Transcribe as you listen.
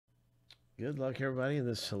Good luck, everybody, in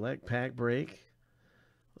this select pack break.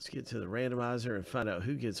 Let's get to the randomizer and find out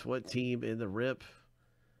who gets what team in the rip.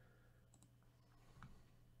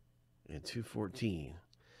 And 214.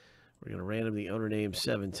 We're going to random the owner name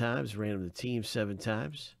 7 times, random the team 7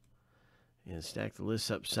 times, and stack the lists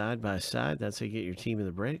up side by side. That's how you get your team in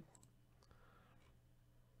the break.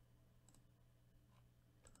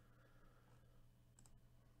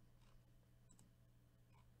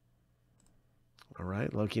 All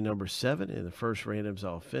right, lucky number 7, and the first random's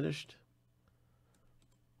all finished.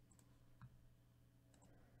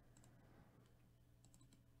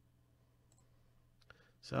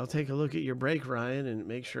 So I'll take a look at your break, Ryan, and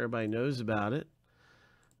make sure everybody knows about it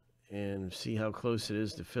and see how close it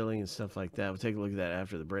is to filling and stuff like that. We'll take a look at that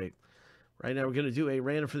after the break. Right now, we're going to do a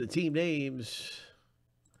random for the team names.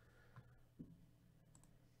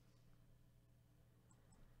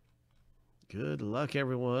 Good luck,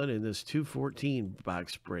 everyone, in this 214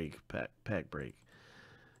 box break, pack break.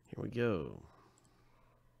 Here we go.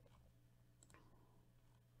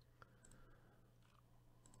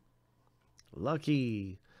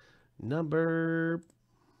 Lucky number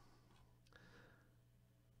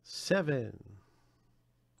 7.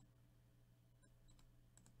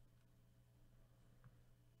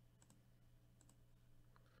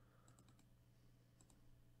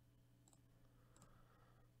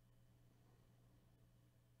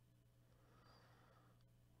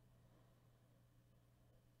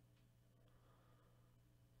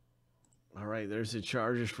 All right, there's the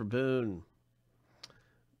Chargers for Boone.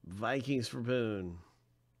 Vikings for Boone.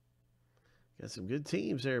 Got some good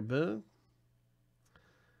teams there, Boone.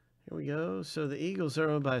 Here we go. So the Eagles are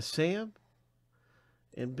owned by Sam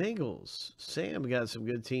and Bengals. Sam got some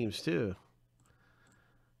good teams too.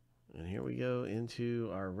 And here we go into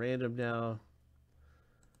our random now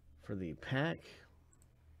for the pack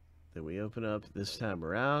that we open up this time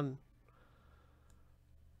around.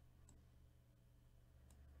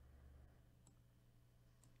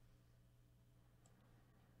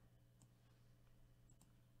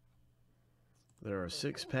 There are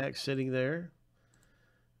 6 packs sitting there.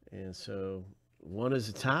 And so 1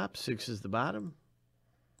 is the top, 6 is the bottom.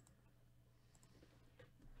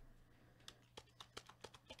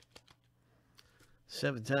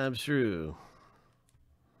 Seven times through.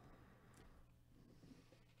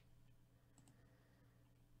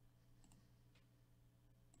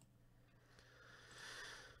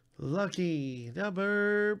 Lucky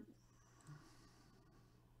number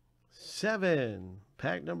 7.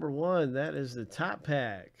 Pack number 1. That is the top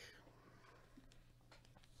pack.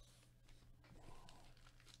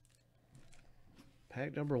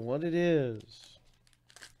 Pack number 1 it is.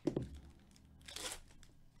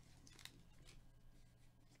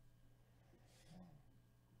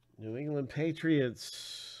 New England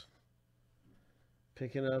Patriots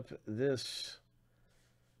picking up this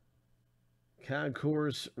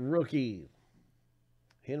Concourse rookie.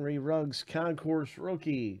 Henry Ruggs Concourse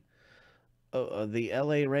rookie. The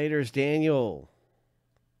LA Raiders, Daniel.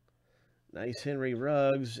 Nice Henry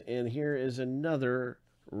Ruggs. And here is another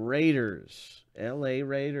Raiders. LA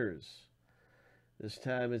Raiders. This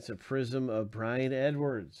time it's a prism of Brian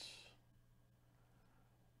Edwards.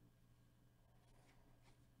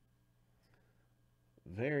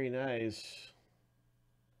 Very nice.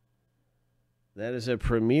 That is a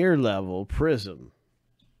premier level prism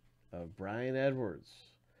of Brian Edwards.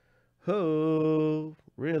 Oh,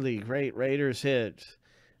 really great Raiders hit.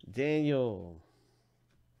 Daniel.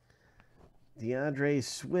 DeAndre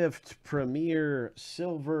Swift, Premier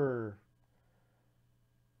Silver.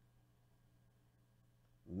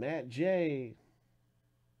 Matt J.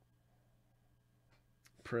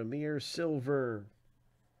 Premier Silver.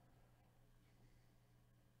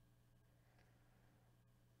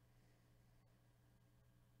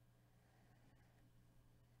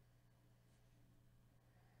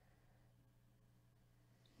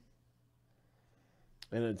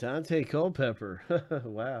 And a Dante Culpepper.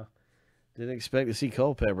 Wow. Didn't expect to see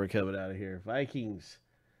Culpepper coming out of here. Vikings,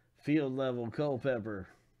 field level Culpepper.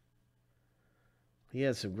 He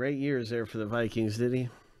had some great years there for the Vikings, did he?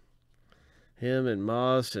 Him and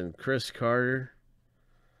Moss and Chris Carter.